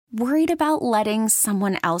Worried about letting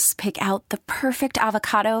someone else pick out the perfect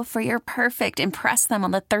avocado for your perfect impress them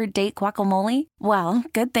on the third date guacamole? Well,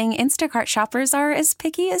 good thing Instacart shoppers are as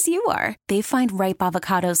picky as you are. They find ripe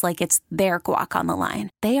avocados like it's their guac on the line.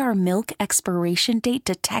 They are milk expiration date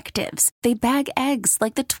detectives. They bag eggs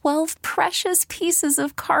like the 12 precious pieces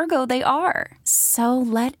of cargo they are. So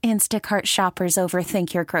let Instacart shoppers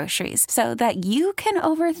overthink your groceries so that you can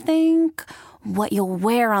overthink what you'll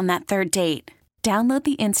wear on that third date. Download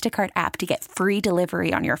the Instacart app to get free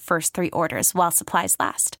delivery on your first 3 orders while supplies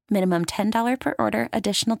last. Minimum $10 per order.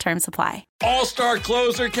 Additional terms apply. All-star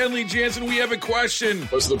closer Kenley Jansen, we have a question.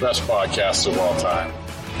 What's the best podcast of all time?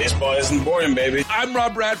 Baseball isn't boring, baby. I'm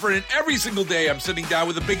Rob Bradford, and every single day I'm sitting down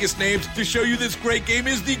with the biggest names to show you this great game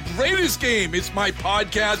is the greatest game. It's my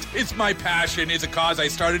podcast. It's my passion. It's a cause I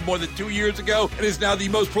started more than 2 years ago and is now the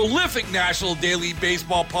most prolific national daily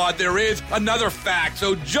baseball pod there is. Another fact.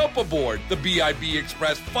 So jump aboard the BIB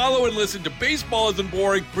Express. Follow and listen to Baseball Isn't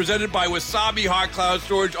Boring, presented by Wasabi Hot Cloud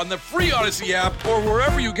Storage on the free Odyssey app or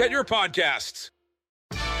wherever you get your podcasts.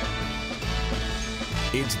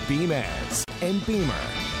 It's Beamaz and Beamer.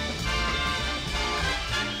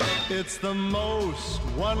 It's the most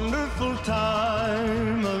wonderful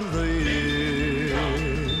time of the year.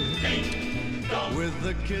 With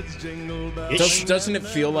the kids jingle bells. Doesn't it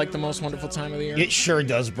feel like the most wonderful time of the year? It sure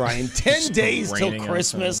does, Brian. 10 days till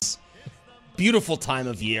Christmas. Beautiful time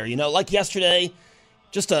of year. You know, like yesterday,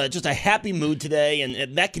 just a happy mood today,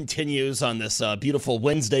 and that continues on this beautiful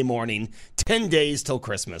Wednesday morning. 10 days till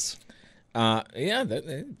Christmas. Yeah,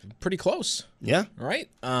 pretty close. Yeah. All right.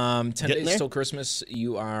 10 days there. till Christmas.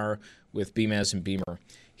 You are with Beamaz and Beamer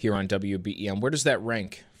here on WBEM. Where does that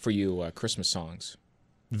rank for you, Christmas songs?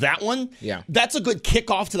 That one? Yeah. That's a good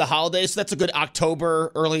kickoff to the holidays. That's a good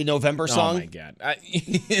October, early November song. Oh, my God.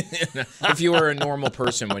 If you were a normal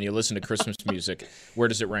person when you listen to Christmas music, where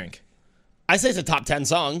does it rank? I say it's a top 10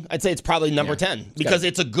 song. I'd say it's probably number 10 because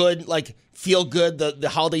it's a good, feel good. The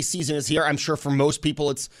holiday season is here. I'm sure for most people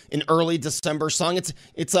it's an early December song. It's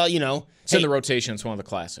It's in the rotation. It's one of the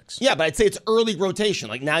classics. Yeah, but I'd say it's early rotation.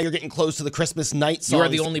 Like now you're getting close to the Christmas night songs. You are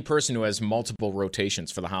the only person who has multiple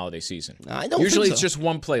rotations for the holiday season. I don't Usually think it's so. just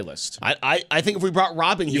one playlist. I think if we brought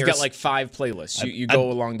Robin here, You've got like 5 playlists. You go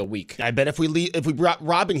along the week. I bet if we brought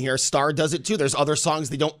Robin here, Star does it too. There's other songs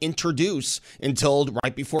they don't introduce until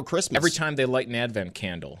right before Christmas. Every time they light an Advent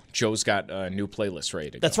candle, Joe's got a new playlist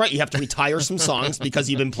ready to go. That's right. You have to retire some songs because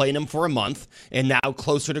you've been playing them for a month, and now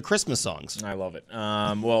closer to Christmas songs. I love it.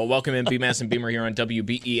 Well, welcome in Beamaz and Beamer here on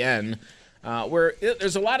WBEN, where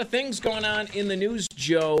there's a lot of things going on in the news,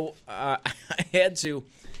 Joe. I had to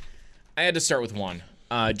start with one,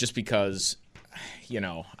 just because,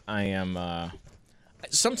 I am.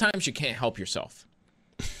 Sometimes you can't help yourself.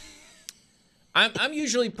 I'm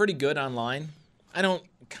usually pretty good online. I don't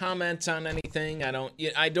comment on anything.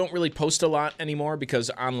 I don't really post a lot anymore because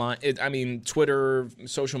online. Twitter,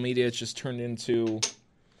 social media, it's just turned into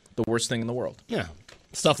the worst thing in the world. Yeah.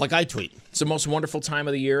 Stuff like I tweet. It's the most wonderful time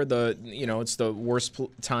of the year. It's the worst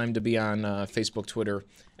time to be on Facebook, Twitter,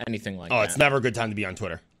 anything like that. Oh, it's never a good time to be on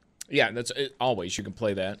Twitter. Yeah, that's always. You can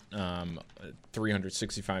play that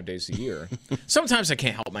 365 days a year. Sometimes I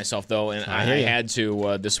can't help myself, though, and I had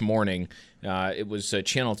to this morning. It was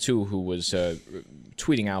Channel 2 who was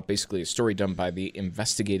tweeting out basically a story done by the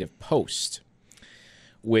Investigative Post,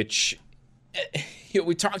 which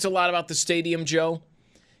we talked a lot about the stadium, Joe,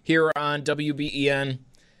 here on WBEN,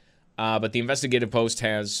 but the Investigative Post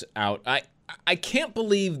has out. I can't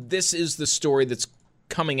believe this is the story that's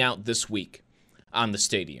coming out this week on the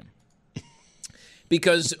stadium.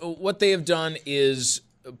 Because what they have done is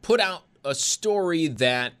put out a story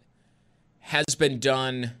that has been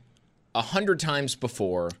done 100 times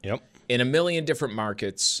before in a million different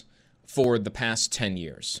markets for the past 10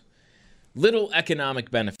 years. Little economic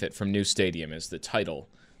benefit from new stadium is the title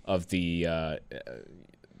of the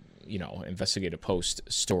Investigative Post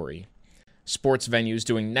story. Sports venues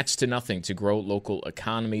doing next to nothing to grow local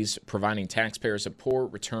economies, providing taxpayers a poor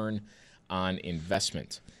return on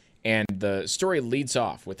investment. And the story leads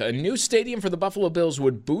off with a new stadium for the Buffalo Bills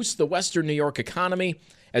would boost the Western New York economy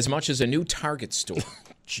as much as a new Target store.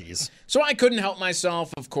 Jeez. So I couldn't help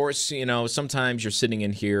myself. Of course, sometimes you're sitting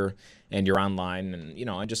in here and you're online, and,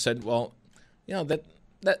 I just said, well,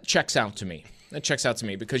 that checks out to me. That checks out to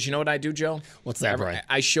me because you know what I do, Joe? What's that, Brian?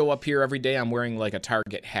 I show up here every day. I'm wearing like a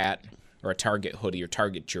Target hat or a Target hoodie or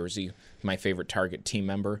Target jersey, my favorite Target team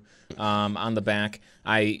member, on the back.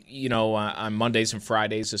 On Mondays and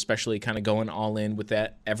Fridays, especially kind of going all in with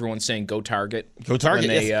that. Everyone's saying, go Target. Go Target,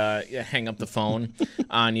 when they hang up the phone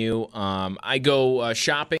on you. I go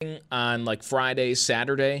shopping on like Friday,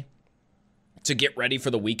 Saturday to get ready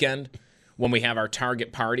for the weekend when we have our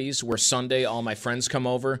Target parties, where Sunday all my friends come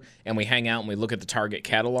over and we hang out and we look at the Target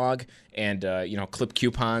catalog and clip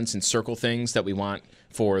coupons and circle things that we want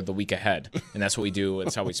for the week ahead. And that's what we do.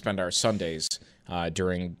 It's how we spend our Sundays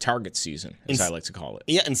during Target season, as I like to call it.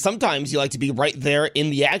 Yeah, and sometimes you like to be right there in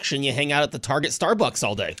the action. You hang out at the Target Starbucks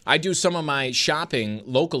all day. I do some of my shopping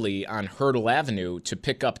locally on Hurdle Avenue to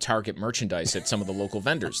pick up Target merchandise at some of the local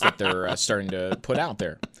vendors that they're starting to put out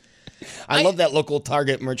there. I love that local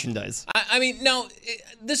Target merchandise. I mean, now,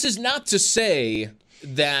 this is not to say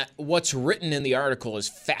that what's written in the article is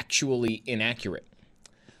factually inaccurate,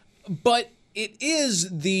 but it is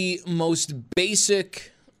the most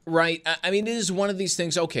basic, right? I mean, it is one of these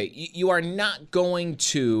things, okay, you are not going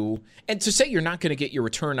to, and to say you're not going to get your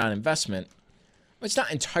return on investment, it's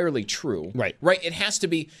not entirely true. Right. Right? It has to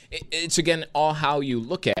be, it's again, all how you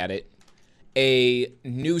look at it. A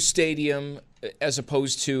new stadium, as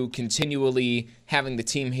opposed to continually having the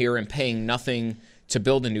team here and paying nothing to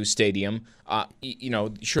build a new stadium.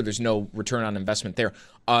 Sure, there's no return on investment there.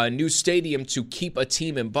 A new stadium to keep a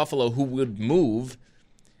team in Buffalo who would move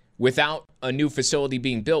without a new facility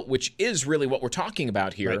being built, which is really what we're talking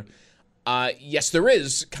about here. Right. Yes, there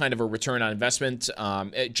is kind of a return on investment.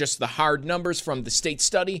 Just the hard numbers from the state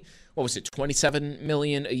study. What was it, $27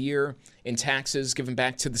 million a year in taxes given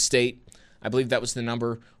back to the state? I believe that was the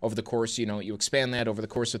number over the course, you expand that over the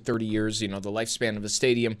course of 30 years, the lifespan of the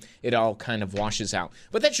stadium, it all kind of washes out.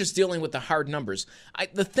 But that's just dealing with the hard numbers.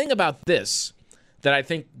 The thing about this that I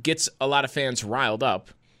think gets a lot of fans riled up,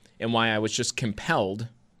 and why I was just compelled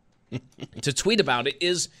to tweet about it,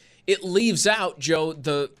 is it leaves out, Joe,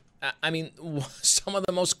 some of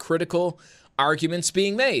the most critical arguments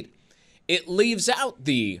being made. It leaves out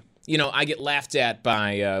the... I get laughed at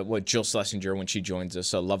by Jill Schlesinger when she joins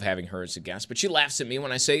us. I love having her as a guest. But she laughs at me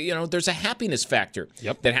when I say, there's a happiness factor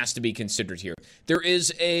that has to be considered here. There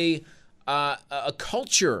is a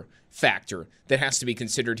culture factor that has to be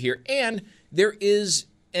considered here. And there is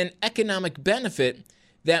an economic benefit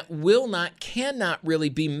that cannot really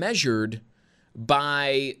be measured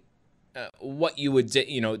by what you would,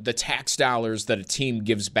 the tax dollars that a team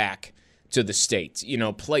gives back to the state,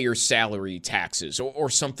 player salary taxes or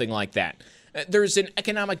something like that. There's an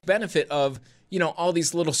economic benefit of, all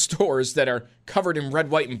these little stores that are covered in red,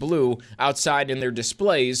 white, and blue outside in their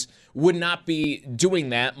displays would not be doing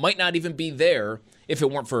that, might not even be there if it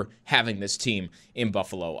weren't for having this team in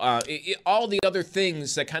Buffalo. All the other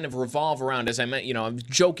things that kind of revolve around, as I meant, I'm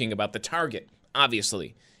joking about the Target,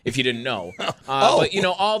 obviously, if you didn't know. But,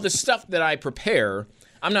 all the stuff that I prepare...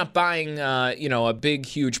 I'm not buying, a big,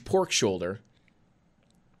 huge pork shoulder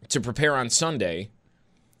to prepare on Sunday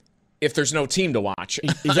if there's no team to watch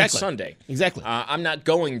on Sunday. Exactly. I'm not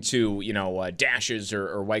going to, Dashes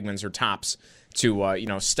or Wegmans or Tops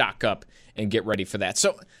to, stock up and get ready for that.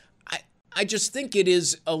 So I just think it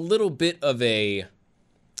is a little bit of I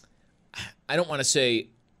don't want to say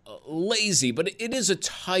lazy, but it is a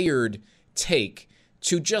tired take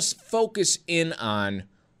to just focus in on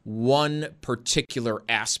one particular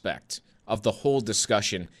aspect of the whole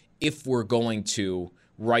discussion if we're going to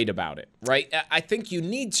write about it, right? I think you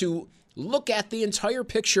need to look at the entire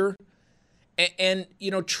picture and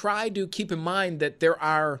try to keep in mind that there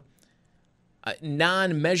are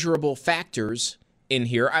non-measurable factors in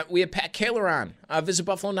here. We had Pat Kaler on, Visit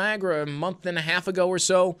Buffalo Niagara a month and a half ago or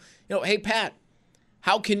so. Hey, Pat,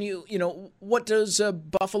 how can what does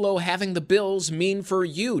Buffalo having the Bills mean for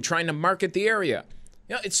you trying to market the area?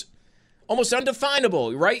 It's almost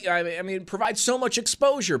undefinable, right? I mean, it provides so much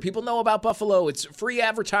exposure. People know about Buffalo. It's free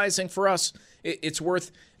advertising for us. It's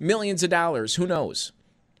worth millions of dollars. Who knows?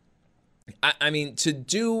 I mean, to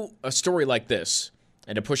do a story like this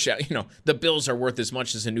and to push out, the Bills are worth as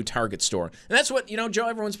much as a new Target store. And that's what, Joe,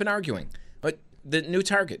 everyone's been arguing. But the new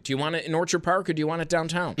Target, do you want it in Orchard Park or do you want it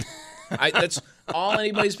downtown? That's all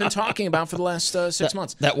anybody's been talking about for the last 6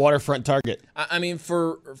 months. That waterfront Target. I mean,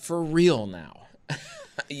 for real now.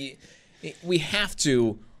 We have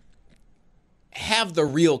to have the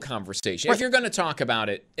real conversation. Right. If you're going to talk about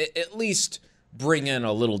it, at least bring in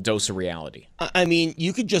a little dose of reality. I mean,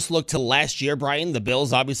 you could just look to last year, Brian. The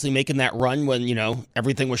Bills obviously making that run when,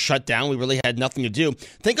 everything was shut down. We really had nothing to do.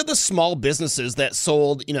 Think of the small businesses that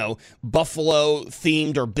sold,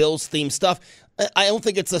 Buffalo-themed or Bills-themed stuff. I don't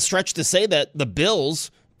think it's a stretch to say that the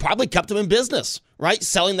Bills probably kept them in business, right?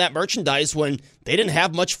 Selling that merchandise when they didn't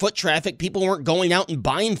have much foot traffic. People weren't going out and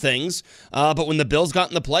buying things. But when the Bills got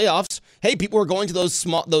in the playoffs, hey, people were going to those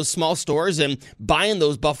small stores and buying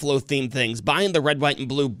those Buffalo-themed things, buying the red, white, and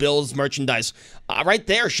blue Bills merchandise. Right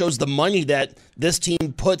there shows the money that this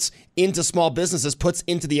team puts into small businesses, puts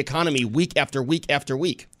into the economy week after week after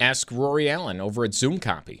week. Ask Rory Allen over at Zoom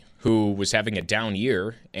Copy, who was having a down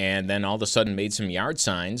year and then all of a sudden made some yard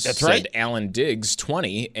signs. That's said right. Allen Diggs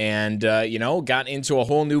 20 and, got into a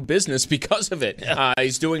whole new business because of it. Yeah.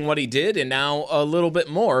 He's doing what he did and now a little bit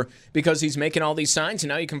more because he's making all these signs and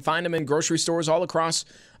now you can find them in grocery stores all across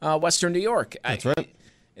Western New York. That's right.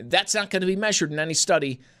 That's not going to be measured in any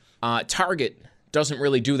study. Target doesn't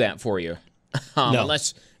really do that for you. No.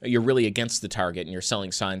 Unless you're really against the Target and you're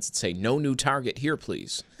selling signs that say "No new Target here,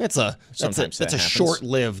 please." That's a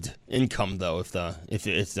short-lived income though, if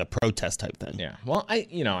it's a protest type thing. Yeah. Well,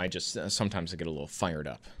 I just sometimes I get a little fired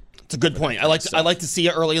up. It's a good point. I like to see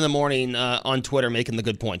you early in the morning on Twitter making the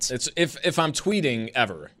good points. It's if I'm tweeting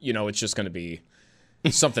ever, it's just going to be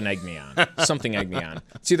something egg me on. Something egg me on.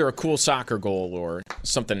 It's either a cool soccer goal or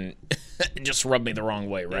something just rubbed me the wrong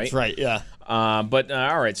way, right? That's right, yeah. But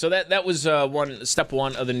all right, so that was step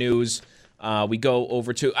one of the news. We go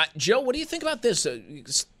over to Joe. What do you think about this?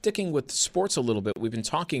 Sticking with sports a little bit, we've been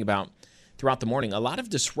talking about throughout the morning a lot of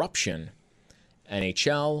disruption.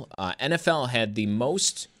 NHL, NFL had the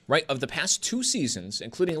most of the past 2 seasons,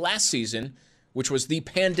 including last season, which was the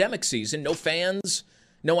pandemic season. No fans,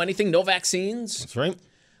 no anything, no vaccines. That's right.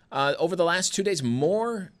 Over the last 2 days,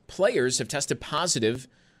 more players have tested positive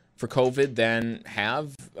for COVID than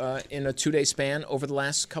have in a 2-day span over the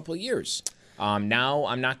last couple of years. Now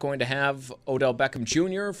I'm not going to have Odell Beckham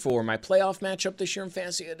Jr. for my playoff matchup this year in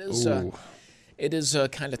fantasy. It is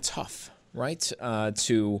kind of tough, right,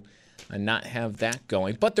 to not have that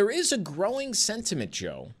going. But there is a growing sentiment,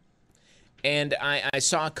 Joe, and I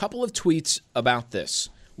saw a couple of tweets about this.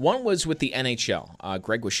 One was with the NHL.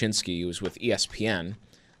 Greg Wyshynski, who was with ESPN,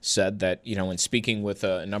 said that, in speaking with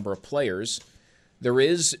a number of players, there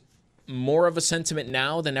is more of a sentiment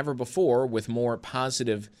now than ever before with more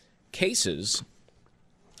positive cases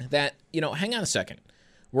that, hang on a second.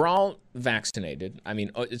 We're all vaccinated. I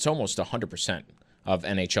mean, it's almost 100% of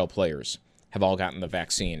NHL players have all gotten the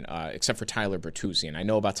vaccine, except for Tyler Bertuzzi. And I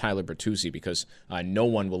know about Tyler Bertuzzi because no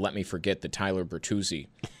one will let me forget that Tyler Bertuzzi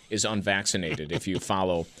is unvaccinated if you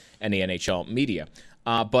follow any NHL media.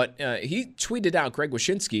 But he tweeted out, Greg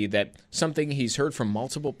Wyshynski, that something he's heard from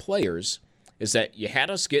multiple players is that you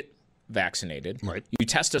had us get vaccinated. Right. You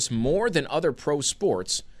test us more than other pro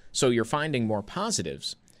sports, so you're finding more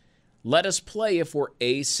positives. Let us play if we're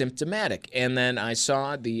asymptomatic. And then I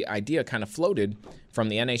saw the idea kind of floated from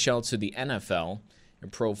the NHL to the NFL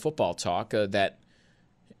and Pro Football Talk that,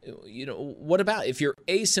 what about if you're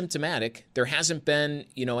asymptomatic, there hasn't been,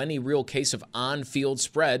 any real case of on-field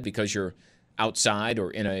spread because you're outside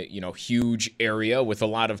or in a, huge area with a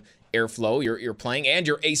lot of airflow. You're playing and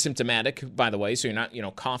you're asymptomatic, by the way, so you're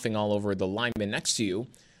not, coughing all over the lineman next to you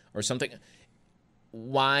or something.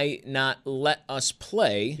 Why not let us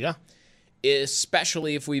play? Yeah.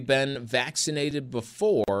 Especially if we've been vaccinated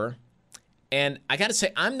before. And I got to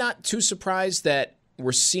say, I'm not too surprised that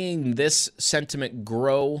we're seeing this sentiment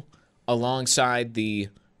grow alongside the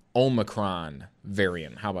Omicron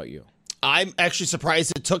variant. How about you? I'm actually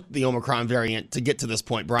surprised it took the Omicron variant to get to this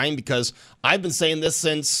point, Brian, because I've been saying this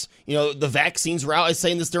since, the vaccines were out. I was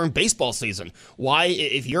saying this during baseball season. Why,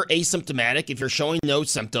 if you're asymptomatic, if you're showing no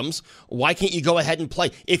symptoms, why can't you go ahead and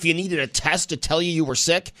play? If you needed a test to tell you were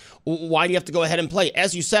sick, why do you have to go ahead and play?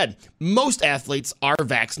 As you said, most athletes are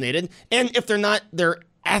vaccinated, and if they're not, they're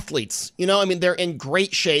athletes. They're in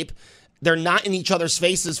great shape. They're not in each other's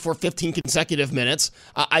faces for 15 consecutive minutes.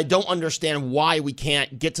 I don't understand why we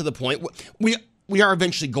can't get to the point. We are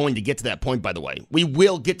eventually going to get to that point, by the way. We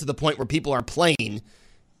will get to the point where people are playing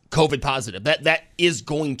COVID positive. That is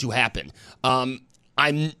going to happen.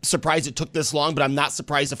 I'm surprised it took this long, but I'm not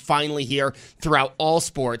surprised to finally hear throughout all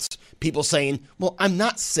sports people saying, well, I'm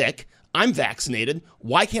not sick. I'm vaccinated.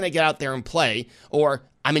 Why can't I get out there and play? Or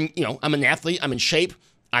I'm an athlete. I'm in shape.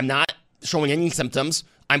 I'm not showing any symptoms.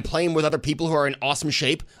 I'm playing with other people who are in awesome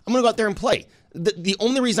shape. I'm going to go out there and play. The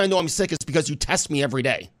only reason I know I'm sick is because you test me every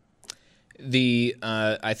day. The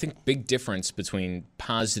I think big difference between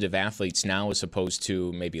positive athletes now as opposed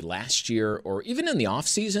to maybe last year or even in the off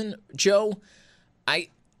season, Joe,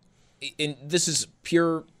 this is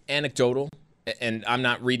pure anecdotal, and I'm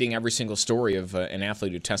not reading every single story of an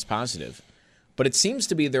athlete who tests positive, but it seems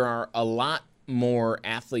to be there are a lot more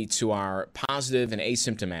athletes who are positive and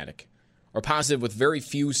asymptomatic or positive with very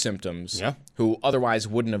few symptoms who otherwise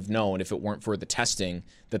wouldn't have known if it weren't for the testing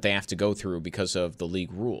that they have to go through because of the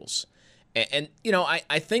league rules. And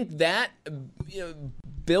I think that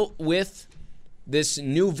built with this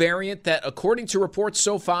new variant that, according to reports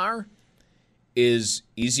so far, is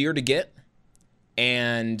easier to get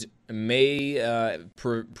and may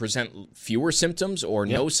present fewer symptoms or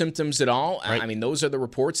no symptoms at all. Right. I mean, those are the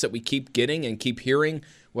reports that we keep getting and keep hearing,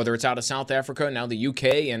 whether it's out of South Africa, now the UK,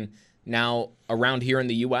 and now around here in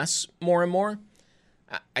the U.S. more and more.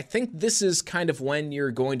 I think this is kind of when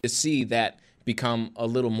you're going to see that become a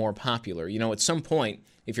little more popular. At some point,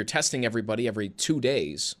 if you're testing everybody every 2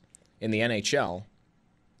 days in the NHL,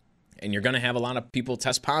 and you're going to have a lot of people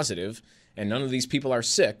test positive, and none of these people are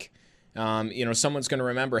sick, someone's going to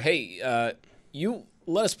remember, hey, you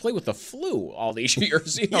let us play with the flu all these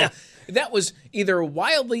years. That was either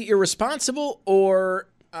wildly irresponsible or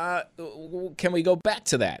can we go back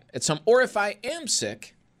to that at some? Or if I am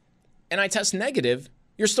sick and I test negative,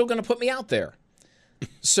 you're still going to put me out there.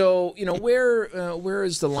 So where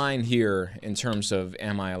is the line here in terms of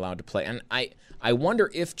am I allowed to play? And I wonder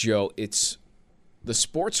if, Joe, it's the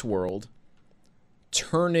sports world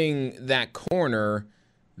turning that corner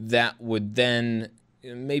that would then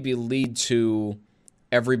maybe lead to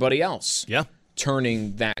everybody else.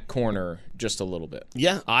 Turning that corner just a little bit.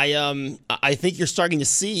 I think you're starting to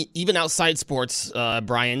see, even outside sports,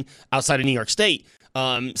 Brian, outside of New York State,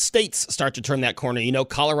 states start to turn that corner.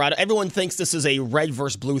 Colorado, everyone thinks this is a red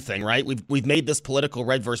versus blue thing, right? We've made this political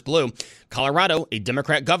red versus blue. Colorado, a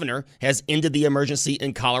Democrat governor, has ended the emergency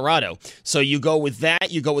in Colorado. So you go with that,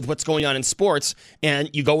 you go with what's going on in sports, and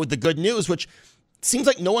you go with the good news, which seems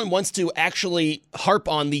like no one wants to actually harp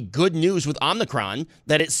on the good news with Omicron,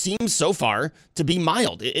 that it seems so far to be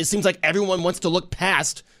mild. It seems like everyone wants to look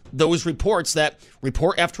past those reports that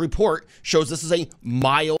report after report shows this is a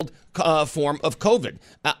mild form of COVID.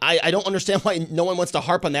 I don't understand why no one wants to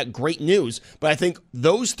harp on that great news, but I think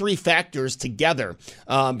those three factors together,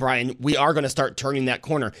 Brian, we are going to start turning that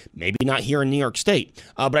corner. Maybe not here in New York State,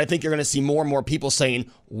 but I think you're going to see more and more people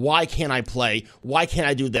saying, why can't I play? Why can't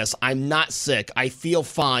I do this? I'm not sick. I feel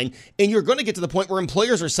fine. And you're going to get to the point where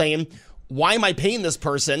employers are saying, why am I paying this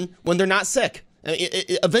person when they're not sick?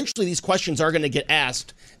 Eventually, these questions are going to get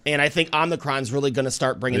asked, and I think Omicron's really going to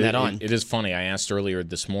start bringing that on. It is funny. I asked earlier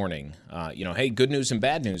this morning, hey, good news and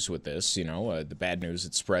bad news with this. The bad news,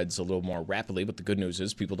 it spreads a little more rapidly, but the good news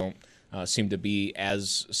is people don't seem to be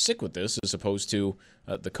as sick with this as opposed to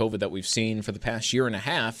the COVID that we've seen for the past year and a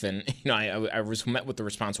half. And, I was met with the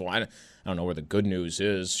response, well, I don't know where the good news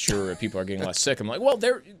is. Sure, people are getting less sick. I'm like, well,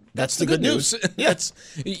 that's the good news.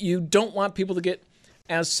 You don't want people to get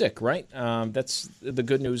as sick, right? That's the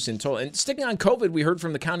good news in total. And sticking on COVID, we heard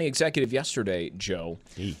from the county executive yesterday, Joe,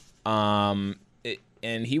 and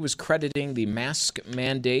he was crediting the mask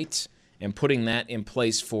mandate and putting that in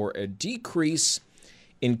place for a decrease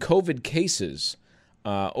in COVID cases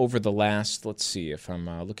over the last, let's see if I'm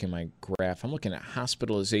looking at my graph. I'm looking at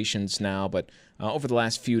hospitalizations now, but over the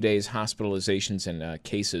last few days, hospitalizations and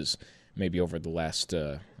cases maybe over the last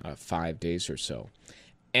 5 days or so.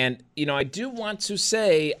 And, I do want to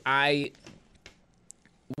say I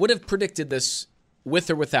would have predicted this with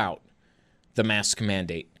or without the mask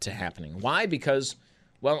mandate to happening. Why? Because,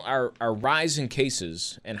 well, our rise in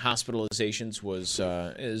cases and hospitalizations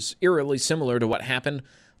is eerily similar to what happened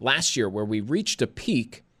last year, where we reached a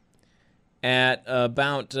peak at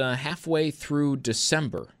about halfway through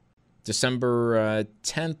December. December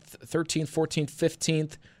 10th, 13th, 14th,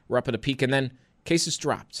 15th, we're up at a peak, and then cases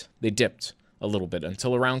dropped. They dipped a little bit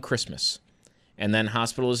until around Christmas. And then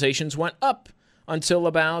hospitalizations went up until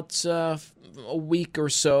about a week or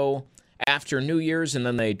so after New Year's, and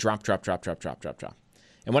then they drop.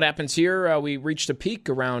 And what happens here, we reached a peak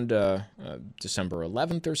around December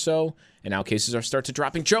 11th or so, and now cases are start to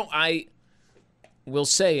dropping. Joe, I will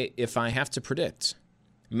say, if I have to predict,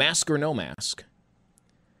 mask or no mask,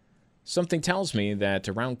 something tells me that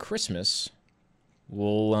around Christmas,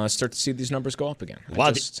 we'll start to see these numbers go up again.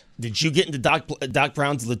 Wow, did you get into Doc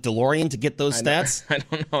Brown's DeLorean to get those stats? I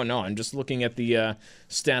don't know. No, I'm just looking at the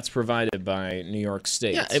stats provided by New York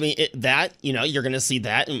State. Yeah, I mean, you're going to see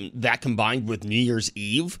that, and that combined with New Year's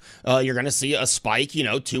Eve, you're going to see a spike,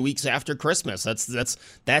 2 weeks after Christmas. That's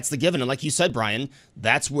the given. And like you said, Brian,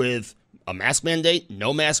 that's with a mask mandate,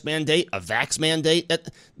 no mask mandate, a vax mandate.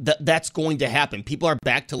 That's going to happen. People are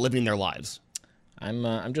back to living their lives.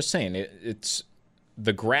 I'm just saying it's.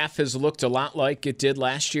 The graph has looked a lot like it did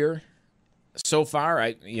last year so far.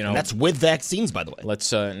 And that's with vaccines, by the way.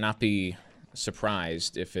 Let's not be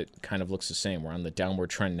surprised if it kind of looks the same. We're on the downward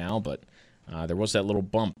trend now, but there was that little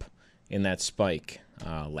bump in that spike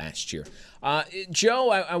last year. Joe,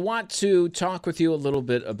 I want to talk with you a little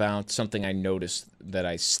bit about something I noticed that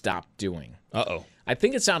I stopped doing. Uh-oh. I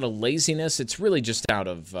think it's out of laziness. It's really just out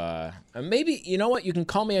of maybe, you know what? You can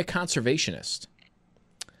call me a conservationist.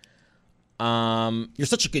 You're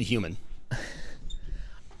such a good human.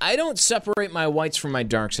 I don't separate my whites from my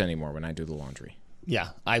darks anymore when I do the laundry. Yeah,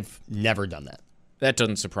 I've never done that. That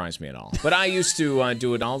doesn't surprise me at all. But I used to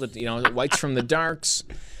do it all, the whites from the darks.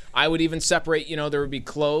 I would even separate, there would be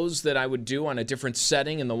clothes that I would do on a different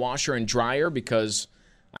setting in the washer and dryer because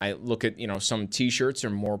I look at, some T-shirts are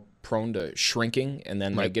more prone to shrinking and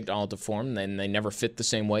then they get all deformed and they never fit the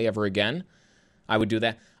same way ever again. I would do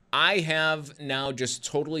that. I have now just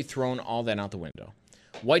totally thrown all that out the window.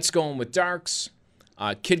 Whites going with darks,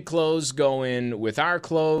 kid clothes going with our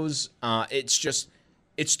clothes.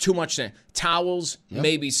 It's too much. Towels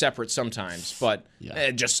may be separate sometimes, but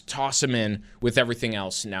just toss them in with everything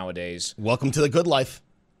else nowadays. Welcome to the good life.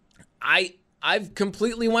 I've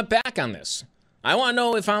completely went back on this. I want to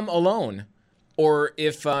know if I'm alone or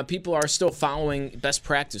if people are still following best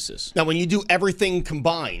practices. Now, when you do everything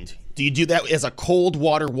combined, do you do that as a cold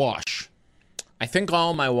water wash? I think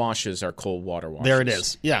all my washes are cold water washes. There it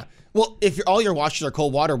is. Yeah. Well, if all your washes are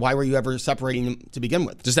cold water, why were you ever separating them to begin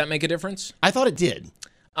with? Does that make a difference? I thought it did.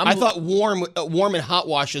 I thought warm and hot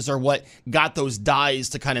washes are what got those dyes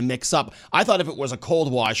to kind of mix up. I thought if it was a cold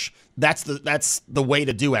wash, that's the way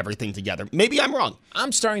to do everything together. Maybe I'm wrong.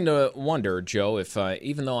 I'm starting to wonder, Joe, if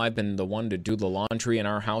even though I've been the one to do the laundry in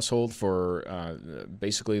our household for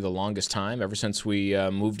basically the longest time, ever since we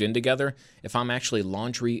moved in together, if I'm actually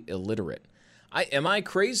laundry illiterate. Am I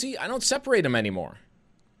crazy? I don't separate them anymore.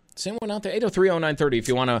 Same one out there, 803-0930 if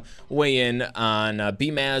you want to weigh in on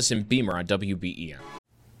BMAS and Beamer on WBEN.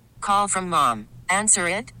 Call from mom. Answer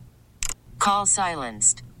it. Call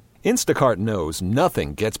silenced. Instacart knows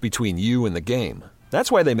nothing gets between you and the game.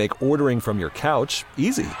 That's why they make ordering from your couch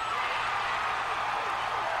easy.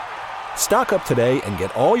 Stock up today and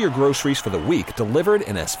get all your groceries for the week delivered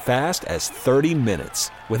in as fast as 30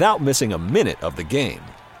 minutes without missing a minute of the game.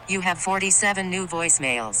 You have 47 new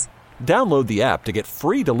voicemails. Download the app to get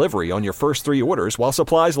free delivery on your first 3 orders while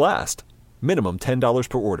supplies last. Minimum $10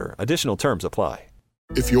 per order. Additional terms apply.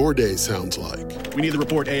 If your day sounds like... We need the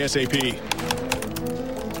report ASAP.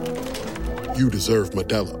 You deserve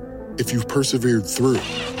Modelo. If you've persevered through...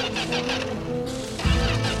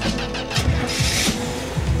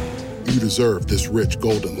 You deserve this rich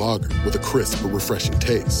golden lager with a crisp but refreshing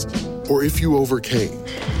taste. Or if you overcame...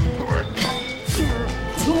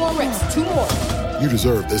 2 more reps, 2 more. You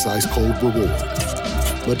deserve this ice-cold reward.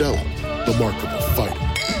 Modelo, the Markable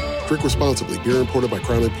Fighter. Drink responsibly. Beer imported by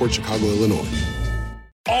Crown Imports, Chicago, Illinois.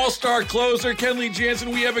 All-star closer Kenley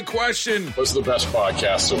Jansen, we have a question. What's the best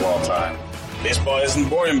podcast of all time? Baseball isn't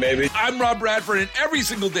boring, baby. I'm Rob Bradford, and every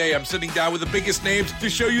single day I'm sitting down with the biggest names to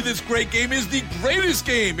show you this great game is the greatest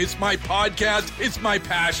game. It's my podcast. It's my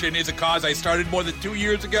passion. It's a cause I started more than 2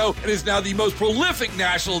 years ago and is now the most prolific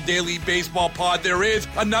national daily baseball pod there is.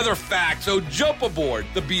 Another fact, so jump aboard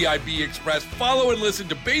the BIB Express. Follow and listen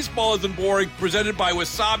to Baseball Isn't Boring, presented by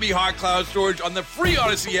Wasabi Hot Cloud Storage on the free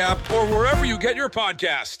Odyssey app or wherever you get your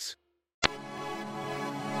podcasts.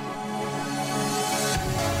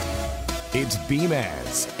 It's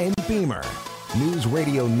BMAS and Beamer. News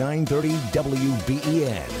Radio 930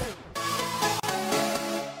 WBEN.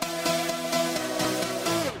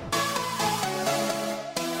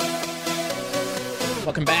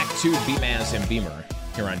 Welcome back to BMAS and Beamer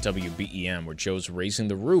here on WBEN, where Joe's raising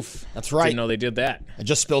the roof. That's right. Didn't know they did that. I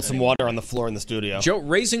just spilled some water on the floor in the studio. Joe,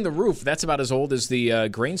 raising the roof, that's about as old as the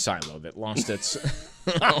grain silo that lost its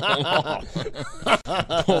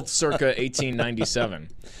old circa 1897.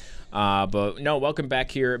 But no, welcome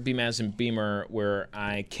back here at BMAS and Beamer, where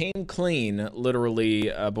I came clean literally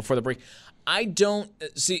before the break. I don't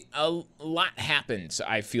see a lot happens,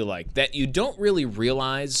 I feel like, that you don't really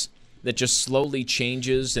realize that just slowly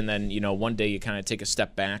changes. And then, one day you kind of take a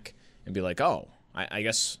step back and be like, oh, I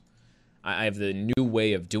guess I have the new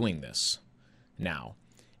way of doing this now.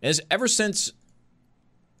 And ever since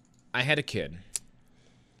I had a kid,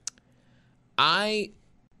 I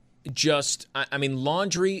mean,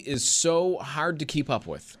 laundry is so hard to keep up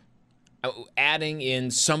with. Adding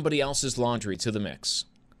in somebody else's laundry to the mix.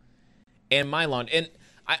 And my laundry. And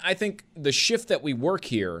I think the shift that we work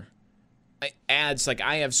here adds,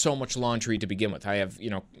 I have so much laundry to begin with. I have,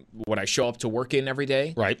 what I show up to work in every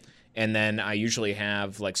day. Right. And then I usually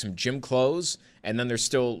have, some gym clothes. And then there's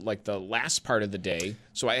still, the last part of the day.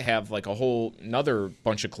 So I have, a whole another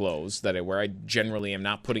bunch of clothes that I wear. I generally am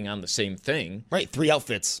not putting on the same thing. Right, 3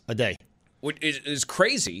 outfits a day. Which is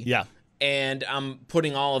crazy. Yeah. And I'm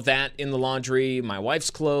putting all of that in the laundry, my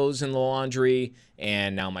wife's clothes in the laundry,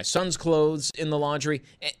 and now my son's clothes in the laundry.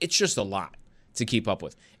 It's just a lot to keep up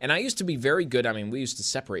with. And I used to be very good. I mean, we used to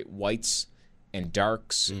separate whites and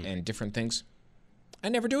darks and different things. I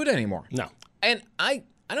never do it anymore. No. And I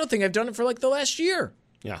don't think I've done it for like the last year.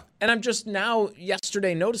 Yeah. And I'm just now,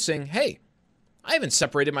 yesterday, noticing, hey, I haven't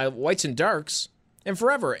separated my whites and darks in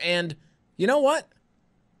forever. And you know what?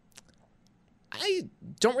 I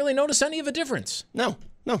don't really notice any of a difference. No.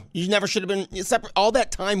 You never should have been separate. All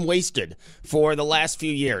that time wasted for the last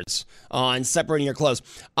few years on separating your clothes.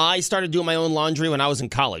 I started doing my own laundry when I was in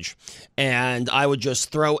college, and I would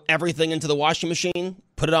just throw everything into the washing machine,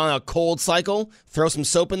 put it on a cold cycle, throw some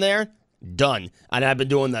soap in there, done. And I've been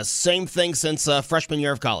doing the same thing since freshman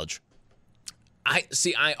year of college.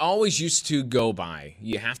 I always used to go by,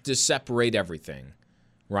 you have to separate everything,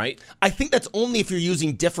 right? I think that's only if you're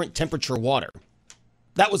using different temperature water.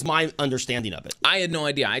 That was my understanding of it. I had no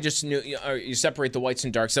idea. I just knew you separate the whites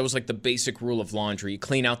and darks. That was like the basic rule of laundry. You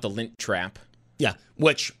clean out the lint trap. Yeah,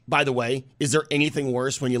 which, by the way, is there anything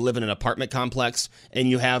worse when you live in an apartment complex and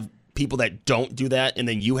you have people that don't do that and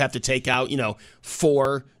then you have to take out,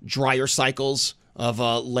 4 dryer cycles of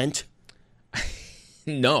lint?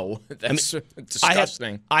 No, that's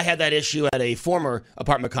disgusting. I had that issue at a former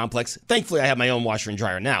apartment complex. Thankfully, I have my own washer and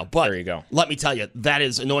dryer now. But there you go. Let me tell you, that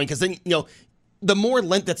is annoying because then, the more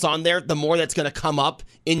lint that's on there, the more that's going to come up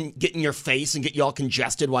and get in your face and get you all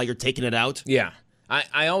congested while you're taking it out. Yeah.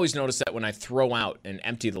 I always notice that when I throw out and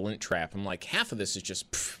empty the lint trap, I'm like, half of this is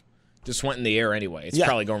just went in the air anyway. It's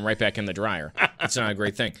probably going right back in the dryer. That's not a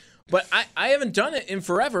great thing. But I haven't done it in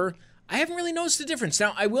forever. I haven't really noticed a difference.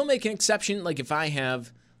 Now, I will make an exception, like if I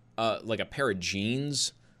have like a pair of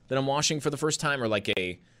jeans that I'm washing for the first time, or like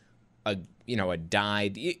a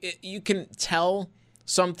dyed. You can tell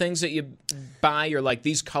some things that you buy, you're like,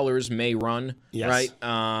 these colors may run, right?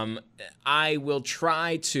 I will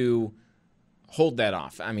try to hold that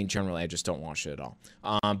off. I mean, generally, I just don't wash it at all.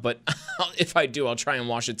 But if I do, I'll try and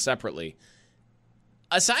wash it separately.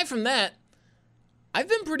 Aside from that, I've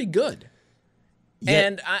been pretty good. Yeah.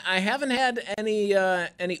 And I haven't had any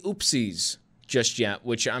oopsies just yet,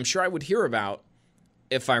 which I'm sure I would hear about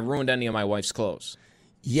if I ruined any of my wife's clothes.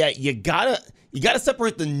 Yeah, you gotta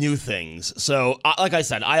separate the new things. So, like I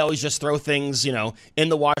said, I always just throw things, in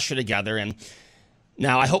the washer together. And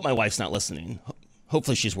now I hope my wife's not listening.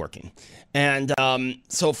 Hopefully she's working. And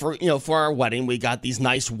so for our wedding, we got these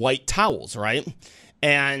nice white towels, right?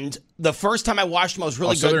 And the first time I washed them, I was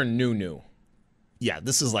really good. So they're new. Yeah,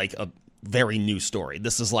 this is like a very new story.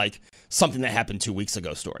 This is like something that happened 2 weeks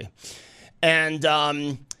ago story. And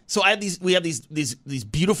so we have these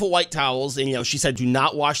beautiful white towels, and she said, do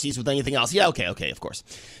not wash these with anything else. Yeah, okay, of course.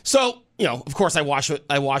 So, of course I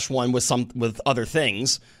wash one with other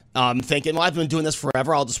things, thinking, well, I've been doing this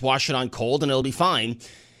forever, I'll just wash it on cold and it'll be fine.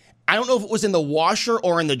 I don't know if it was in the washer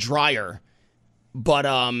or in the dryer, but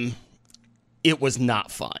it was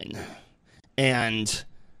not fine. And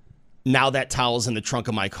now that towel's in the trunk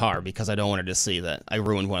of my car because I don't want her to see that I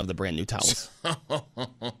ruined one of the brand new towels.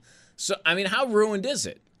 So, I mean, how ruined is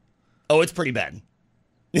it? Oh, it's pretty bad.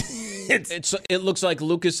 It looks like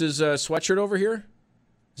Lucas's sweatshirt over here.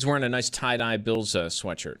 He's wearing a nice tie-dye Bills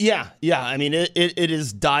sweatshirt. Yeah. I mean, it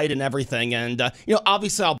is dyed and everything. And,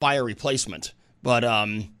 obviously I'll buy a replacement. But,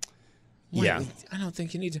 yeah. I don't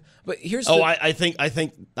think you need to. But here's I think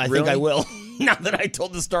I will now that I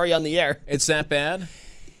told the story on the air. It's that bad?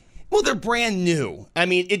 Well, they're brand new. I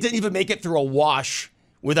mean, it didn't even make it through a wash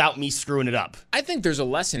without me screwing it up. I think there's a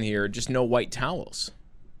lesson here, just no white towels.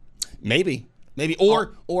 Maybe.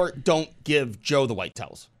 Or don't give Joe the white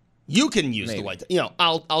towels. You can use the white.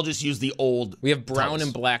 I'll just use the old. We have brown towels.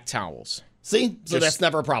 And black towels. See? So that's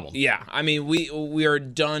never a problem. Yeah. I mean, we are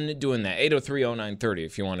done doing that. 803-0930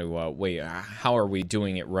 if you want to weigh how are we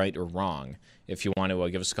doing it right or wrong, if you want to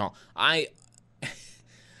give us a call.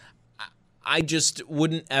 I just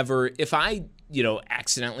wouldn't ever, if I,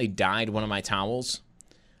 accidentally dyed one of my towels,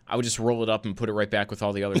 I would just roll it up and put it right back with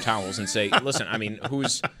all the other towels and say, listen, I mean,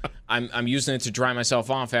 I'm using it to dry myself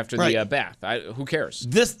off after the bath. Who cares?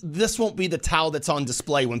 This won't be the towel that's on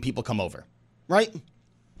display when people come over, right?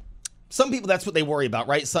 Some people, that's what they worry about,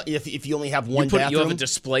 right? So if you only have one bathroom. You have a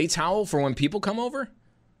display towel for when people come over?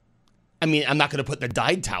 I mean, I'm not going to put the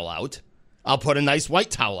dyed towel out. I'll put a nice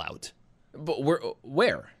white towel out. But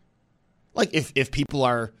where? Like if people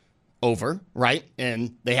are over, right,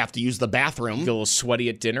 and they have to use the bathroom. You get a little sweaty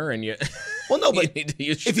at dinner and you... Well, no, but you need to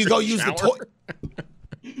use if you go use the toilet...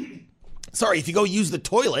 Sorry, if you go use the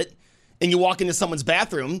toilet and you walk into someone's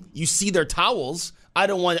bathroom, you see their towels I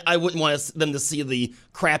wouldn't want them to see the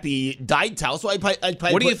crappy dyed towel. So I'd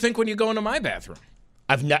probably what do you think when you go into my bathroom?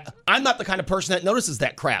 I'm not the kind of person that notices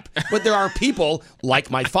that crap. But there are people,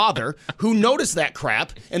 like my father, who notice that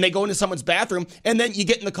crap, and they go into someone's bathroom, and then you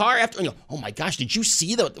get in the car after, and you go, oh my gosh, did you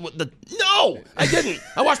see the No, I didn't.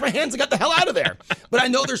 I washed my hands and got the hell out of there. But I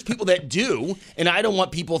know there's people that do, and I don't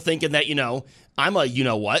want people thinking that, I'm a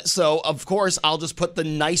you-know-what. So, of course, I'll just put the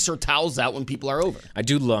nicer towels out when people are over. I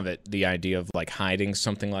do love it, the idea of, hiding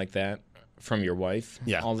something like that from your wife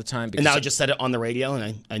all the time. And now I just said it on the radio,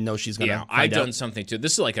 and I know she's going to find out. I've done something, too.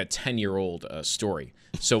 This is like a 10-year-old story.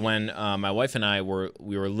 So when my wife and I were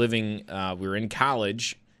living, we were in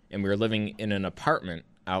college, and we were living in an apartment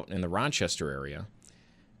out in the Rochester area.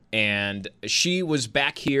 And she was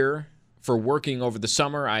back here for working over the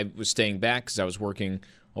summer. I was staying back because I was working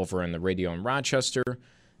over in the radio in Rochester.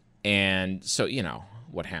 And so,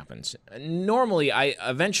 what happens. Normally, I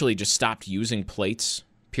eventually just stopped using plates,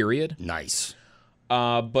 period. Nice.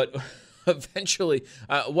 But eventually,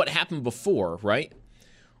 what happened before, right,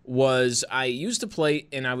 was I used a plate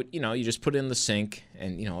and I would, you just put it in the sink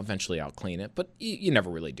and, eventually I'll clean it. But you never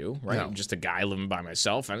really do, right? No. I'm just a guy living by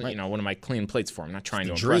myself. What am I cleaning plates for? I'm not trying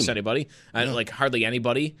to impress anybody. Hardly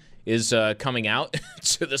anybody is coming out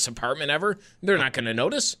to this apartment ever. They're not going to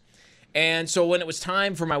notice. And so when it was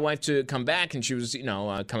time for my wife to come back and she was,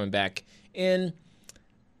 coming back in,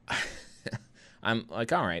 I'm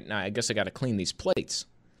like, all right, now I guess I got to clean these plates.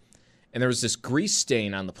 And there was this grease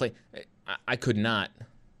stain on the plate. I could not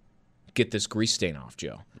get this grease stain off,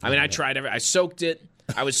 Joe. I mean, I tried I soaked it.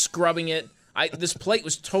 I was scrubbing it. This plate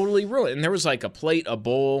was totally ruined. And there was like a plate, a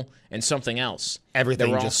bowl, and something else. Everything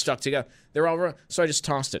they were all just stuck together. They're all ruined. So I just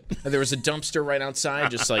tossed it. And there was a dumpster right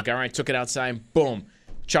outside. Just all right, took it outside. Boom.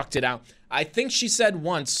 Chucked it out. I think she said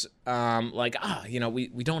once,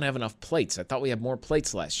 we don't have enough plates. I thought we had more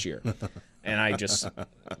plates last year. And I just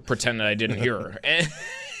pretended I didn't hear her.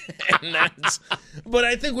 But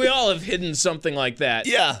I think we all have hidden something like that.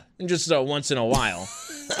 Yeah. Just once in a while.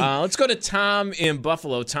 Let's go to Tom in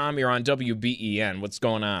Buffalo. Tom, you're on WBEN. What's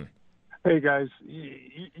going on? Hey, guys.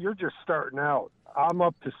 You're just starting out. I'm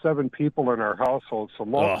up to 7 people in our household, so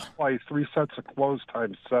multiply 3 sets of clothes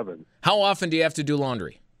times 7. How often do you have to do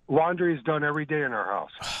laundry? Laundry is done every day in our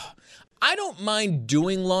house. I don't mind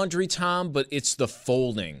doing laundry, Tom, but it's the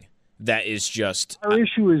folding that is just... Our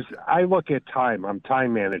issue is, I look at time. I'm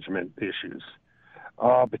time management issues.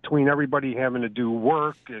 Between everybody having to do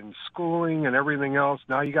work and schooling and everything else,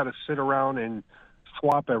 now you got to sit around and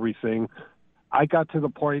swap everything. I got to the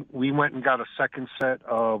point, we went and got a second set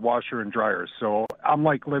of washer and dryers. So I'm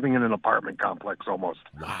like living in an apartment complex almost.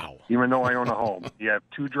 Wow. Even though I own a home. You have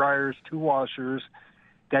 2 dryers, 2 washers.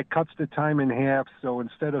 That cuts the time in half. So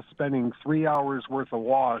instead of spending 3 hours worth of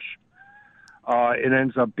wash, it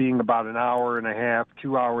ends up being about an hour and a half,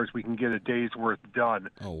 2 hours. We can get a day's worth done.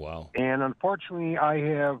 Oh, wow. And unfortunately, I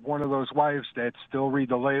have one of those wives that still read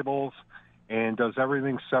the labels and does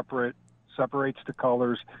everything separate, separates the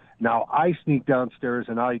colors. Now, I sneak downstairs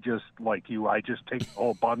and I just, like you, I just take the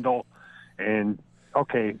whole bundle and,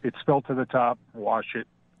 okay, it's filled to the top, wash it,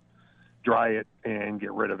 dry it, and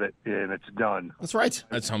get rid of it, and it's done. That's right.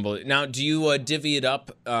 That's humble. Now, do you divvy it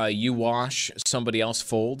up? You wash, somebody else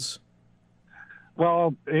folds?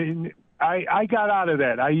 Well, I got out of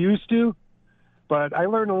that. I used to, but I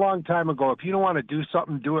learned a long time ago, if you don't want to do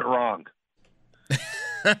something, do it wrong.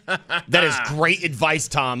 That is great advice,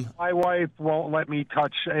 Tom. My wife won't let me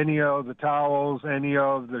touch any of the towels, any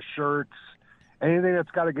of the shirts, anything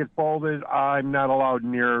that's got to get folded, I'm not allowed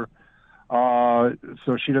near.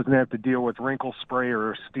 So she doesn't have to deal with wrinkle spray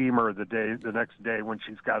or steamer the next day when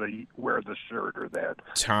she's got to wear the shirt or that.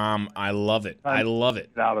 Tom, I love it. I love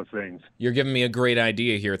it. Out of things. You're giving me a great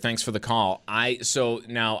idea here. Thanks for the call. So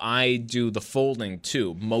now I do the folding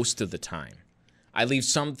too most of the time. I leave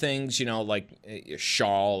some things, like a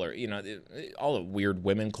shawl or, all the weird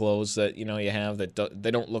women clothes that, you have that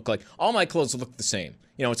they don't look like. All my clothes look the same.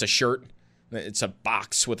 It's a shirt. It's a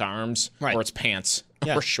box with arms. Right. Or it's pants.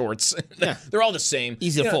 Yeah. Or shorts. Yeah. They're all the same.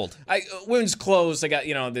 Easy to fold. Women's clothes, I got,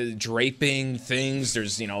 the draping things.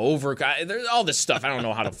 There's, there's all this stuff. I don't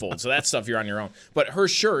know how to fold. So that stuff you're on your own. But her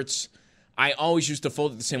shirts, I always used to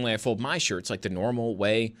fold it the same way I fold my shirts, like the normal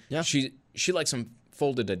way. Yeah. She likes them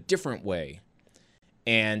folded a different way.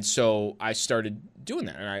 And so I started doing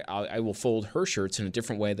that. And I will fold her shirts in a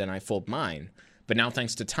different way than I fold mine. But now,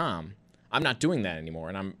 thanks to Tom, I'm not doing that anymore,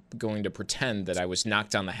 and I'm going to pretend that I was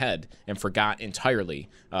knocked on the head and forgot entirely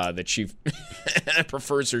that she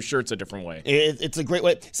prefers her shirts a different way. It's a great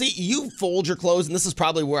way. See, you fold your clothes, and this is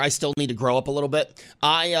probably where I still need to grow up a little bit.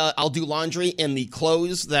 I'll do laundry, and the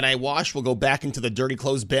clothes that I wash will go back into the dirty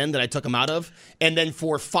clothes bin that I took them out of, and then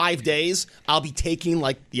for 5 days, I'll be taking,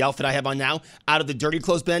 like the outfit I have on now, out of the dirty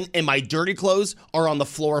clothes bin, and my dirty clothes are on the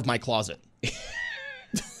floor of my closet.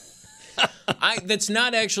 That's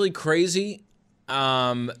not actually crazy,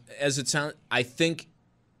 as it sounds. I think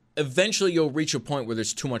eventually you'll reach a point where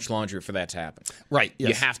there's too much laundry for that to happen. Right. Yes.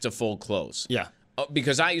 You have to fold clothes. Yeah.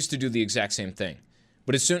 Because I used to do the exact same thing.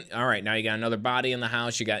 But as soon, all right, now you got another body in the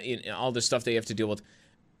house. You got all this stuff that you have to deal with.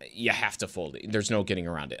 You have to fold it. There's no getting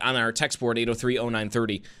around it. On our text board,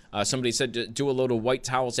 803-0930, somebody said, do a load of white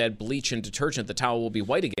towels, add bleach and detergent. The towel will be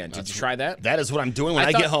white again. Did you try that? That is what I'm doing when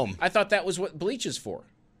I get home. I thought that was what bleach is for.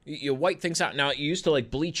 You white things out. Now, you used to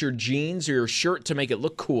bleach your jeans or your shirt to make it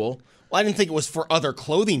look cool. Well, I didn't think it was for other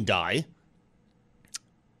clothing dye.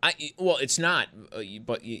 Well, it's not,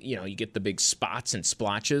 but you get the big spots and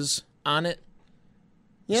splotches on it.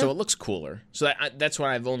 Yeah. So it looks cooler. So that's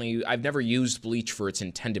why I've never used bleach for its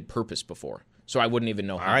intended purpose before. So I wouldn't even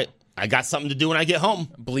know how. All right. I got something to do when I get home.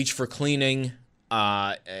 Bleach for cleaning,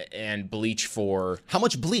 and bleach for... How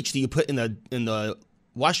much bleach do you put in the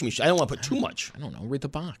washing machine? I don't want to put too much. I don't know. Read the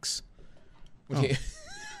box. Oh.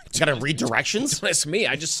 Got to read directions? That's me.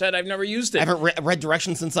 I just said I've never used it. I haven't read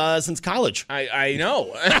directions since college. I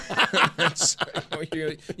know.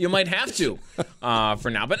 You might have to for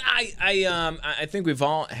now. But I think we've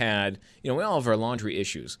all had, we all have our laundry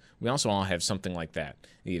issues. We also all have something like that.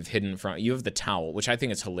 You've hidden from. You have the towel, which I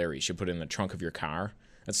think is hilarious. You put it in the trunk of your car.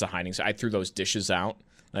 That's the hiding. So I threw those dishes out.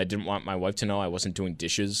 I didn't want my wife to know I wasn't doing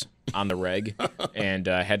dishes on the reg, and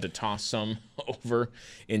had to toss some over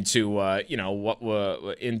into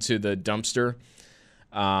into the dumpster.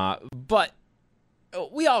 But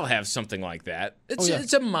we all have something like that.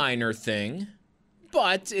 It's a minor thing,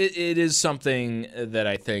 but it is something that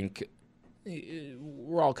I think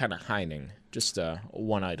we're all kind of hiding. Just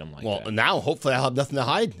one item like that. Well, now hopefully I'll have nothing to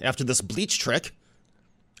hide after this bleach trick.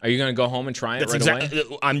 Are you going to go home and try it away?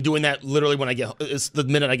 I'm doing that literally when I get home. It's the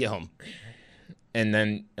minute I get home. And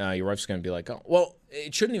then your wife's going to be like, oh, well,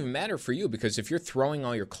 it shouldn't even matter for you because if you're throwing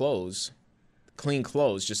all your clothes, clean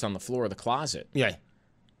clothes, just on the floor of the closet. Yeah.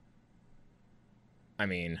 I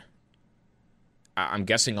mean, I'm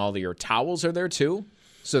guessing all of your towels are there too?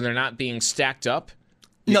 So they're not being stacked up?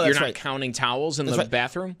 No, You're that's not right. counting towels in the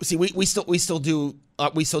bathroom? See, we still do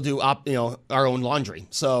our own laundry.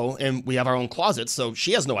 So, and we have our own closets. So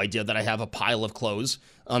she has no idea that I have a pile of clothes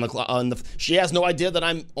on the. She has no idea that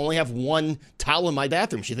I only have one towel in my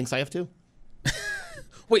bathroom. She thinks I have two.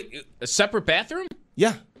 Wait, a separate bathroom?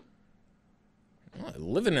 Yeah. Oh,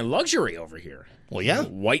 living in luxury over here. Well, yeah.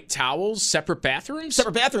 White towels, separate bathrooms?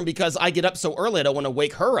 Separate bathroom because I get up so early I don't want to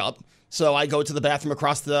wake her up. So I go to the bathroom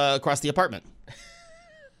across the apartment.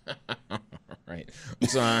 Right.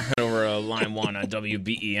 Let's head over to line 1 on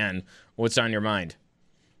WBEN. What's on your mind?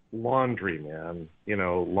 Laundry, man.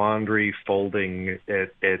 Laundry, folding.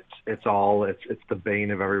 It's the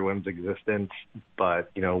bane of everyone's existence.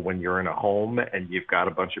 But when you're in a home and you've got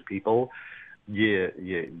a bunch of people, you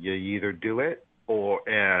either do it or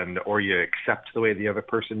you accept the way the other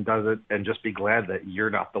person does it and just be glad that you're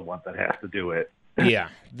not the one that has to do it. Yeah,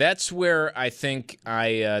 that's where I think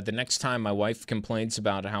the next time my wife complains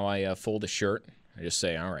about how I fold a shirt, I just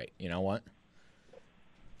say, all right, you know what?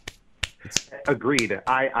 Agreed.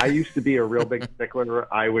 I used to be a real big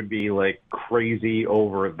stickler. I would be crazy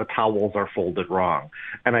over the towels are folded wrong.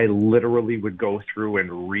 And I literally would go through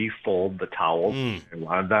and refold the towels. I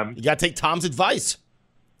wanted them. You got to take Tom's advice.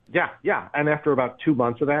 Yeah. And after about 2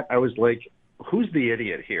 months of that, I was like, who's the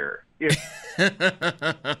idiot here?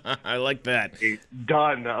 I like that. It's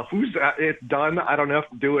done. It's done. I don't have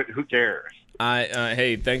to do it. Who cares?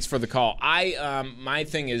 Hey, thanks for the call. My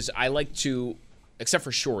thing is I like to, except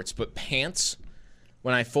for shorts, but pants,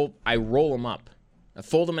 when I fold, I roll them up. I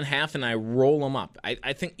fold them in half and I roll them up.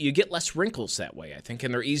 I think you get less wrinkles that way, I think,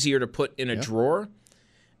 and they're easier to put in a drawer,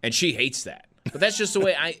 and she hates that. But that's just the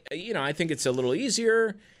way I think it's a little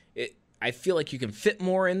easier. I feel like you can fit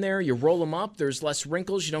more in there. You roll them up. There's less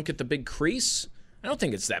wrinkles. You don't get the big crease. I don't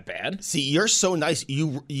think it's that bad. See, you're so nice.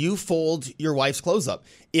 You fold your wife's clothes up.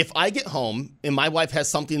 If I get home and my wife has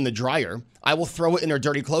something in the dryer, I will throw it in her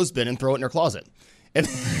dirty clothes bin and throw it in her closet. And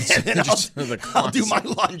then I'll do my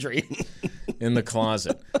laundry. In the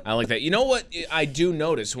closet. I like that. You know what I do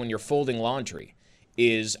notice when you're folding laundry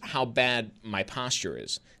is how bad my posture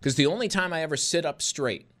is. Because the only time I ever sit up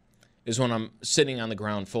straight is when I'm sitting on the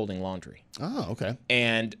ground folding laundry. Oh, okay.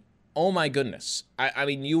 And Oh, my goodness. I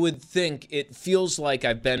mean, you would think it feels like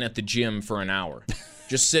I've been at the gym for an hour.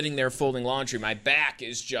 Just sitting there folding laundry. My back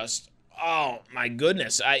is just, oh, my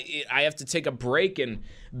goodness. I have to take a break and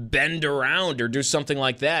bend around or do something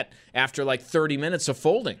like that after like 30 minutes of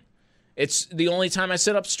folding. It's the only time I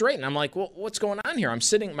sit up straight. And I'm like, well, what's going on here? I'm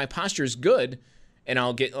sitting, my posture is good. And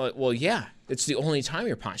I'll get, well, yeah, it's the only time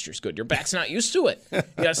your posture is good. Your back's not used to it. You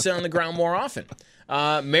got to sit on the ground more often.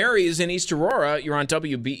 Mary is in East Aurora. You're on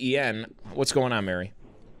WBEN. What's going on, Mary?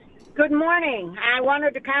 Good morning. I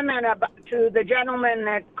wanted to comment to the gentleman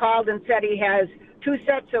that called and said he has 2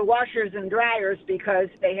 sets of washers and dryers because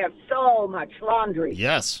they have so much laundry.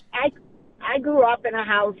 Yes. I grew up in a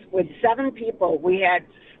house with 7 people. We had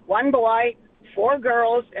 1 boy, 4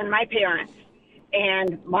 girls, and my parents.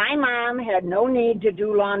 And my mom had no need to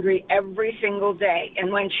do laundry every single day.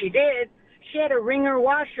 And when she did, she had a wringer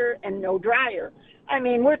washer and no dryer. I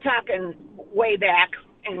mean, we're talking way back,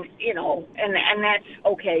 and and that's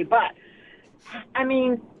okay. But I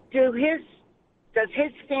mean, does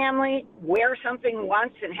his family wear something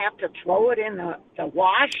once and have to throw it in the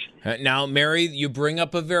wash? Now, Mary, you bring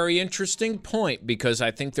up a very interesting point because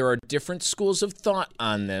I think there are different schools of thought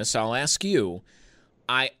on this. I'll ask you.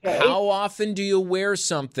 How often do you wear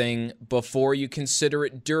something before you consider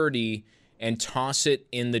it dirty and toss it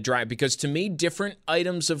in the dryer? Because to me, different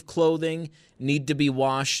items of clothing need to be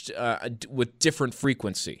washed with different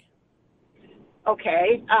frequency.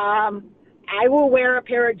 Okay. I will wear a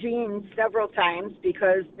pair of jeans several times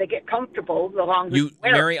because they get comfortable the longer you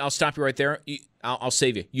wear. Mary, I'll stop you right there. I'll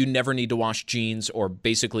save you. You never need to wash jeans or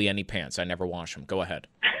basically any pants. I never wash them. Go ahead.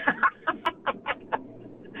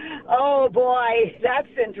 Oh, boy, that's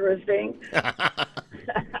interesting.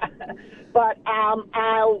 But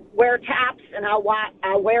I'll wear tops, and I'll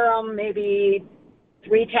wear them maybe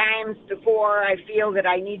 3 times before I feel that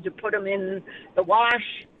I need to put them in the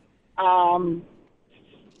wash.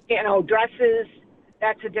 Dresses,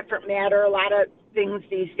 that's a different matter. A lot of things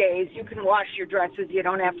these days, you can wash your dresses. You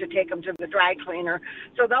don't have to take them to the dry cleaner.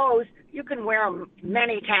 So those, you can wear them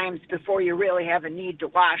many times before you really have a need to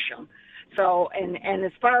wash them. So, and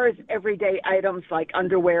as far as everyday items like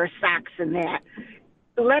underwear, socks, and that,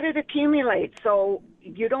 let it accumulate so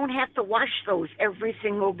you don't have to wash those every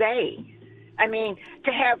single day. I mean,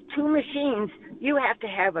 to have 2 machines, you have to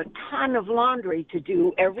have a ton of laundry to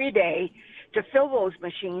do every day to fill those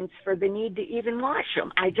machines for the need to even wash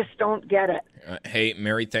them. I just don't get it. Hey,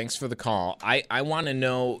 Mary, thanks for the call. I want to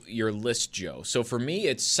know your list, Joe. So for me,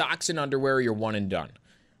 it's socks and underwear, you're one and done.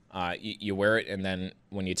 You wear it, and then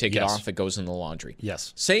when you take it off, it goes in the laundry.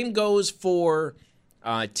 Yes. Same goes for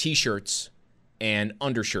T-shirts and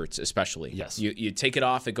undershirts, especially. Yes. You take it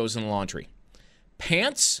off, it goes in the laundry.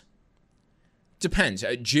 Pants, depends.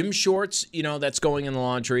 Gym shorts, that's going in the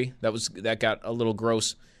laundry. That got a little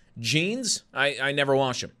gross. Jeans, I never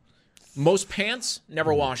wash them. Most pants,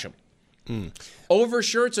 never wash them.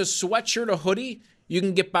 Overshirts, a sweatshirt, a hoodie, you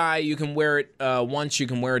can get by. You can wear it once, you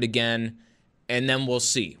can wear it again. And then we'll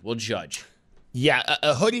see. We'll judge. Yeah,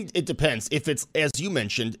 a hoodie, it depends. If it's, as you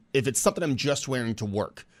mentioned, if it's something I'm just wearing to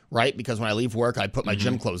work, right? Because when I leave work, I put my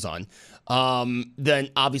gym clothes on. Then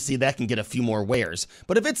obviously that can get a few more wears.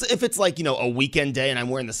 But if it's like, a weekend day and I'm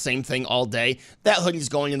wearing the same thing all day, that hoodie's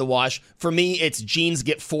going in the wash. For me, it's jeans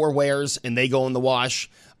get 4 wears and they go in the wash.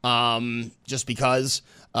 Just because,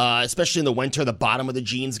 especially in the winter, the bottom of the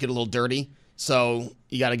jeans get a little dirty. So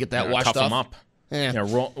you got to get that washed off. Tough them up.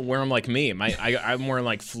 Wear them like me. I'm wearing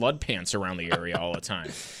like flood pants around the area all the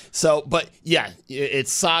time. So, but yeah,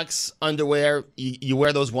 it's socks, underwear. You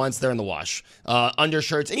wear those once, they're in the wash.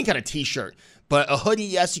 Undershirts, any kind of T-shirt. But a hoodie,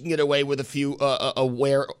 yes, you can get away with a few, a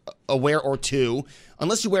wear or 2.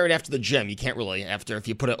 Unless you wear it after the gym. You can't really if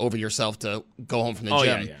you put it over yourself to go home from the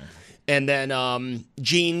gym. Yeah. And then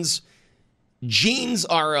jeans. Jeans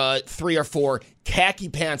are 3 or 4. Khaki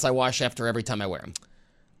pants I wash after every time I wear them.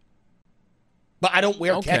 But I don't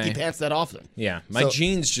wear khaki pants that often. Yeah, my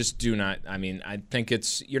jeans just do not. I mean, I think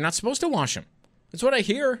you're not supposed to wash them. That's what I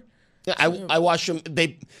hear. Yeah, I wash them.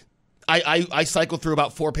 I cycle through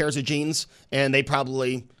about 4 pairs of jeans, and they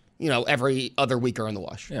probably, every other week are in the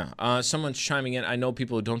wash. Yeah. Someone's chiming in. I know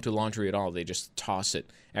people who don't do laundry at all. They just toss it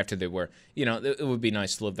after they wear. It would be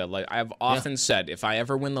nice to live that life. I've often said, if I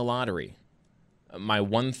ever win the lottery, my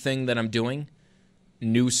one thing that I'm doing,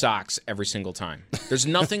 new socks every single time. There's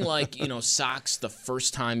nothing like, socks the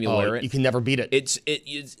first time you wear it. You can never beat it. It's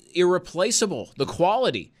irreplaceable. The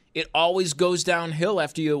quality. It always goes downhill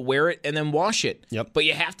after you wear it and then wash it. Yep. But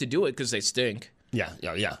you have to do it because they stink. Yeah.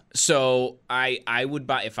 So I would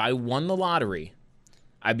buy, if I won the lottery,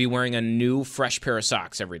 I'd be wearing a new, fresh pair of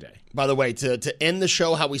socks every day. By the way, to end the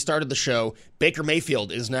show how we started the show, Baker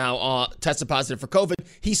Mayfield is now tested positive for COVID.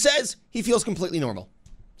 He says he feels completely normal.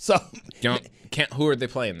 So, who are they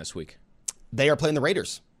playing this week? They are playing the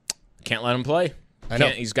Raiders. Can't let him play. I know.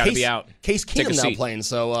 He's got to be out. Case Keenum now playing,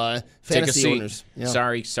 so fantasy owners. Yeah.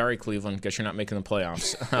 Sorry, Cleveland. Guess you're not making the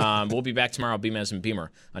playoffs. We'll be back tomorrow, Beamez and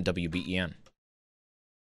Beamer on WBEN.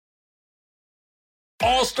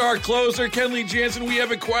 All-star closer Kenley Jansen, we have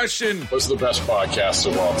a question. What's the best podcast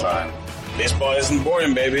of all time? Baseball isn't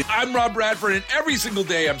boring, baby. I'm Rob Bradford, and every single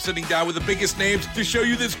day I'm sitting down with the biggest names to show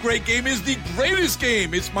you this great game is the greatest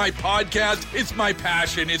game. It's my podcast. It's my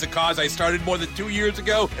passion. It's a cause I started more than 2 years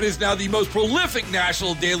ago and is now the most prolific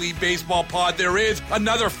national daily baseball pod there is.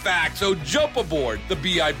 Another fact, so jump aboard the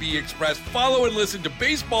BIB Express. Follow and listen to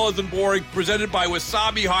Baseball Isn't Boring, presented by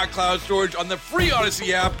Wasabi Hot Cloud Storage on the free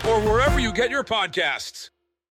Odyssey app or wherever you get your podcasts.